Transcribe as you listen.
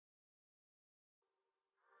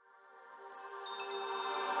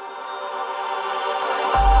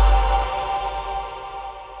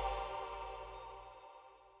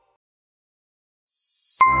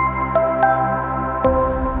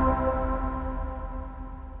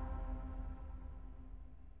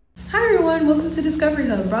everyone, welcome to Discovery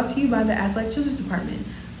Hub, brought to you by the Athletic Children's Department.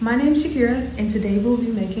 My name is Jakira, and today we'll be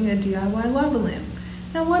making a DIY lava lamp.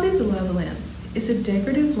 Now, what is a lava lamp? It's a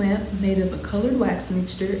decorative lamp made of a colored wax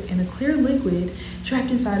mixture and a clear liquid trapped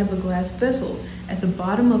inside of a glass vessel. At the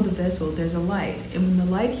bottom of the vessel, there's a light, and when the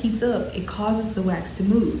light heats up, it causes the wax to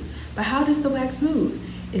move. But how does the wax move?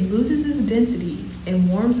 It loses its density and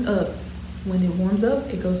warms up. When it warms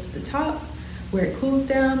up, it goes to the top, where it cools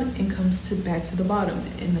down and comes back to the bottom,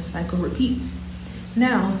 and the cycle repeats.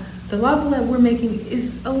 Now, the lava lamp we're making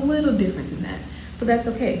is a little different than that, but that's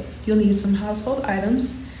okay. You'll need some household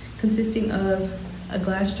items consisting of a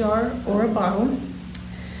glass jar or a bottle,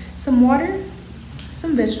 some water,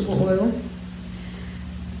 some vegetable oil,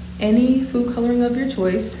 any food coloring of your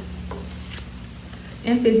choice,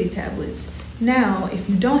 and fizzy tablets. Now, if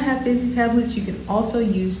you don't have fizzy tablets, you can also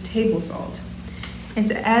use table salt. And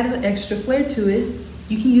to add an extra flair to it,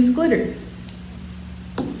 you can use glitter.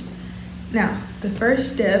 Now, the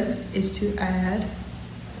first step is to add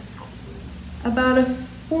about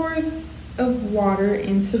 1/4 of water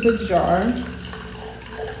into the jar.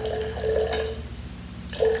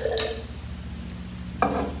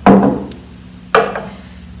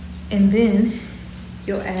 And then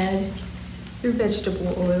you'll add your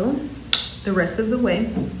vegetable oil the rest of the way.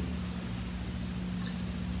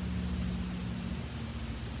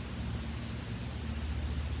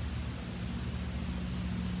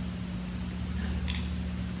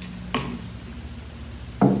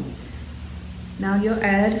 Now you'll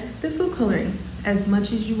add the food coloring, as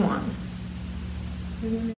much as you want.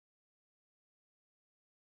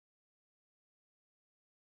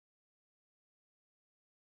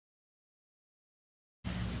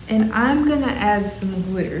 And I'm gonna add some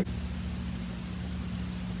glitter.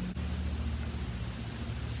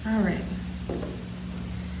 All right.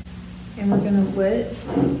 And we're gonna let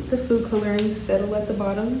the food coloring settle at the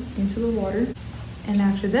bottom into the water. And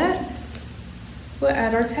after that, we'll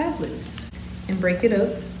add our tablets and break it up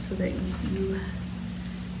so that you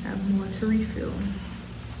have more to refill.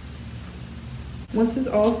 Once it's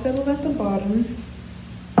all settled at the bottom,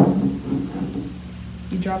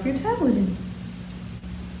 you drop your tablet in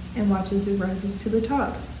and watch as it rises to the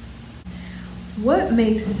top. What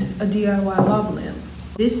makes a DIY lava lamp?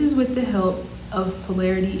 This is with the help of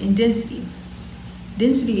polarity and density.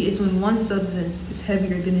 Density is when one substance is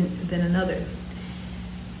heavier than another.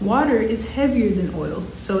 Water is heavier than oil,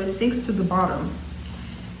 so it sinks to the bottom.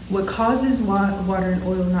 What causes water and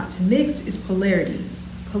oil not to mix is polarity.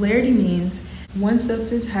 Polarity means one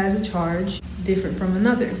substance has a charge different from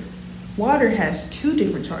another. Water has two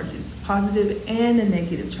different charges, positive and a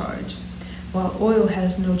negative charge, while oil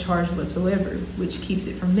has no charge whatsoever, which keeps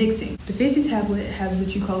it from mixing. The fizzy tablet has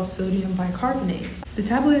what you call sodium bicarbonate. The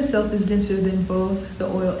tablet itself is denser than both the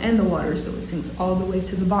oil and the water, so it sinks all the way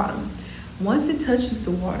to the bottom. Once it touches the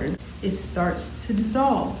water, it starts to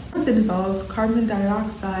dissolve. Once it dissolves, carbon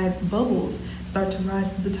dioxide bubbles start to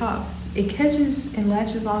rise to the top. It catches and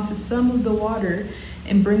latches onto some of the water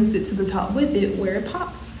and brings it to the top with it, where it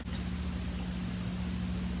pops.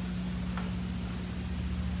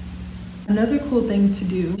 Another cool thing to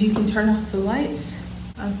do is you can turn off the lights,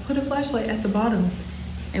 put a flashlight at the bottom,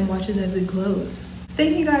 and watch it as it glows.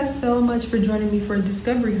 Thank you guys so much for joining me for a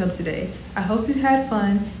Discovery Hub today. I hope you had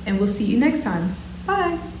fun, and we'll see you next time.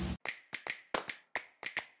 Bye!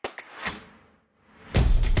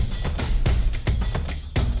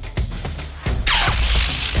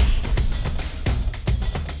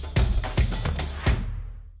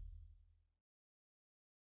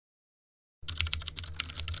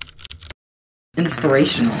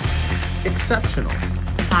 Inspirational. Exceptional.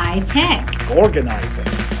 High tech. Organizing.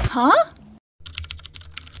 Huh?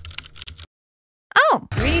 Oh,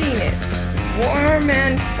 reading it. Warm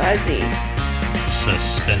and fuzzy.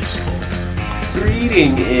 Suspenseful.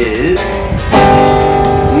 Reading is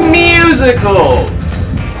musical.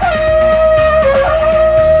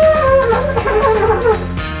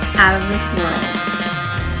 Out of this world.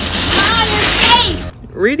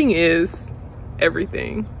 Reading is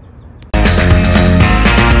everything.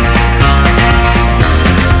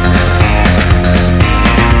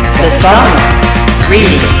 The Summer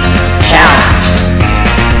Reading Challenge.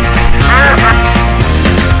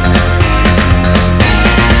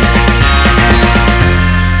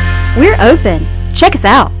 We're open. Check us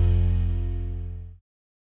out.